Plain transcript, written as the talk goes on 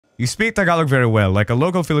You speak Tagalog very well, like a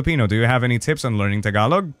local Filipino. Do you have any tips on learning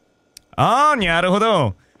Tagalog? Ah,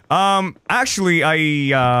 naruhodo. Actually,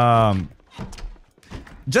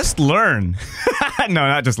 just learn. No,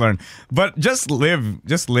 not just learn, but just live.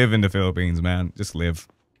 Just live in the Philippines, man. Just live.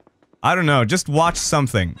 I don't know. Just watch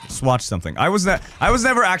something. Just watch something. I was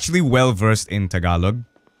never actually well versed in Tagalog.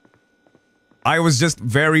 I was just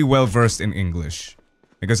very well versed in English.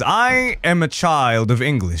 Because I am a child of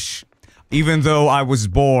English. Even though I was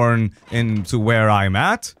born into where I'm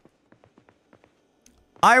at.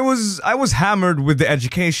 I was hammered with the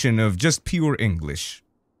education of just pure English.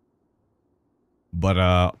 But,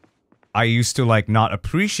 I used to, like, not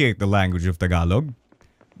appreciate the language of Tagalog.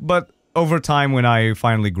 But over time, when I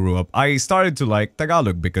finally grew up, I started to like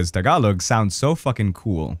Tagalog because Tagalog sounds so fucking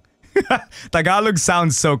cool. Tagalog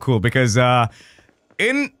sounds so cool because,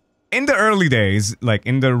 in the early days, like,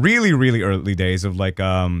 in the really, really early days of, like,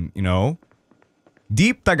 you know,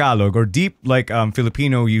 deep Tagalog or deep, like,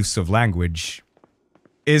 Filipino use of language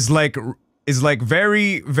is like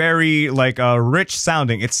very, very, like, rich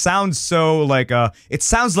sounding. It sounds so, like, it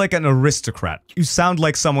sounds like an aristocrat. You sound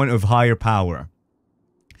like someone of higher power.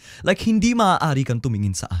 Like, hindi maaari kang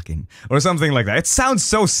tumingin sa akin. Or something like that. It sounds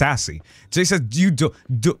so sassy. Jay says, you don't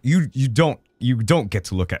get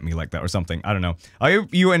to look at me like that or something. I don't know. I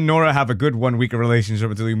hope you and Nora have a good 1 week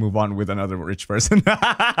relationship until you move on with another rich person.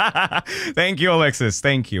 Thank you, Alexis.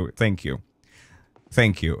 Thank you. Thank you.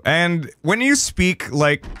 Thank you. And when you speak,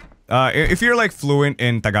 like, if you're, like, fluent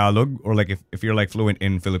in Tagalog, or, like, if you're, like, fluent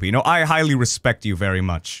in Filipino, I highly respect you very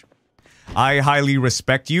much. I highly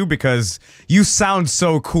respect you because you sound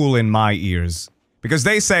so cool in my ears. Because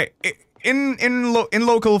they say, in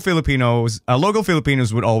local Filipinos, local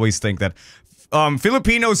Filipinos would always think that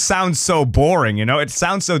Filipinos sound so boring, you know? It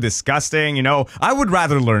sounds so disgusting, you know? I would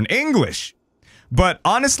rather learn English. But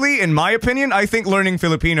honestly, in my opinion, I think learning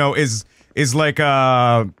Filipino is like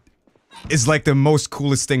the most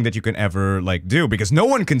coolest thing that you can ever, like, do. Because no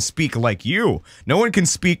one can speak like you. No one can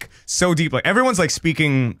speak so deep. Like, everyone's, like,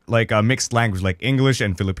 speaking, like, a mixed language, like English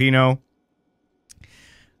and Filipino.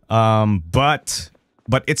 But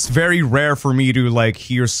it's very rare for me to, like,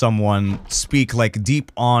 hear someone speak, like,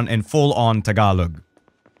 deep on and full on Tagalog.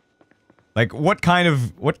 Like, what kind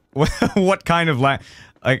of, what kind of, like,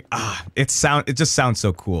 it just sounds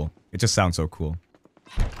so cool. It just sounds so cool.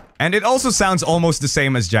 And it also sounds almost the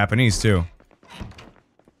same as Japanese, too.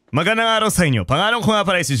 Magandang araw sa inyo. Pangalan ko nga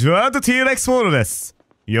pala si JurardTRexford desu.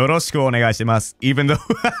 Yoroshiku onegaishimasu. Even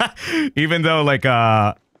though, like,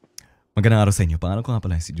 magandang araw sa inyo. Pangalan ko nga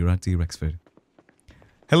pala si JurardTRexford.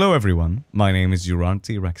 Hello, everyone. My name is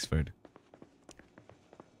JurardTRexford.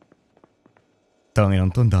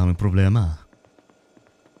 Tangina to, daming problema.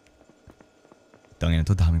 Tangina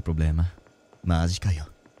to, daming problema. Maazi kayo.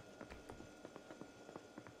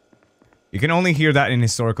 You can only hear that in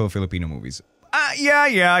historical Filipino movies.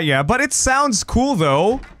 Yeah, but it sounds cool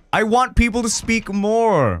though. I want people to speak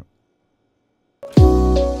more.